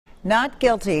Not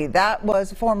guilty. That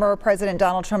was former President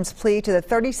Donald Trump's plea to the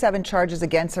 37 charges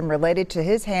against him related to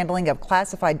his handling of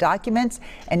classified documents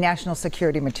and national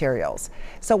security materials.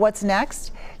 So what's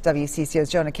next?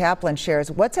 WCCO's Jonah Kaplan shares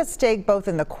what's at stake both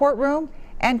in the courtroom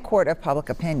and court of public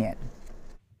opinion.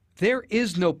 There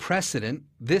is no precedent.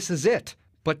 This is it.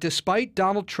 But despite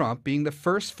Donald Trump being the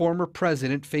first former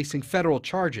president facing federal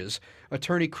charges,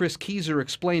 attorney Chris Kieser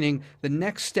explaining the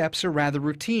next steps are rather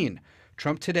routine.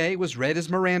 Trump today was read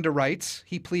his Miranda rights.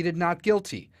 He pleaded not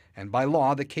guilty. And by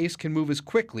law, the case can move as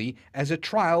quickly as a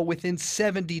trial within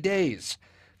 70 days.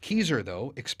 Kieser,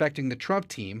 though, expecting the Trump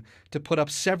team to put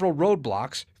up several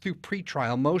roadblocks through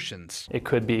pretrial motions. It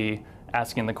could be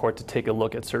asking the court to take a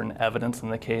look at certain evidence in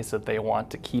the case that they want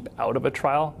to keep out of a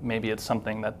trial. Maybe it's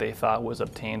something that they thought was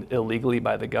obtained illegally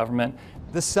by the government.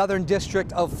 The Southern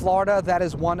District of Florida, that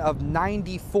is one of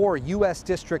 94 U.S.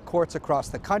 district courts across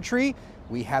the country.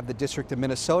 We have the District of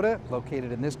Minnesota,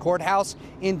 located in this courthouse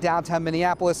in downtown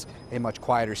Minneapolis, a much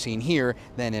quieter scene here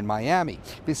than in Miami.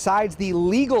 Besides the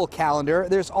legal calendar,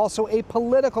 there's also a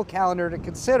political calendar to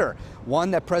consider,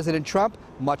 one that President Trump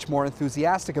much more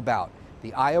enthusiastic about.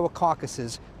 The Iowa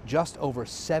caucuses just over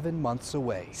 7 months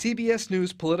away. CBS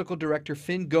News political director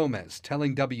Finn Gomez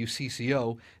telling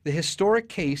WCCO the historic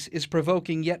case is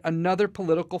provoking yet another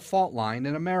political fault line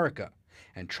in America.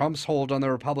 And Trump's hold on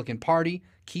the Republican Party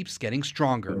keeps getting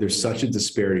stronger. There's such a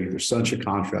disparity, there's such a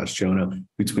contrast, Jonah,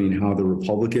 between how the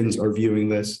Republicans are viewing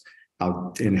this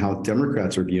and how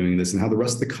Democrats are viewing this and how the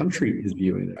rest of the country is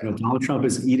viewing it. Donald Trump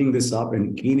is eating this up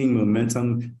and gaining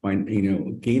momentum by,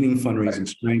 gaining fundraising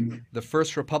strength. The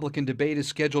first Republican debate is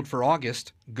scheduled for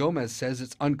August. Gomez says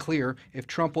it's unclear if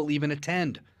Trump will even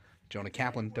attend. Jonah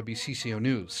Kaplan, WCCO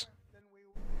News.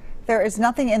 There is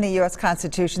nothing in the U.S.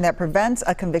 Constitution that prevents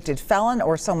a convicted felon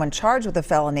or someone charged with a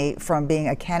felony from being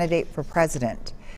a candidate for president.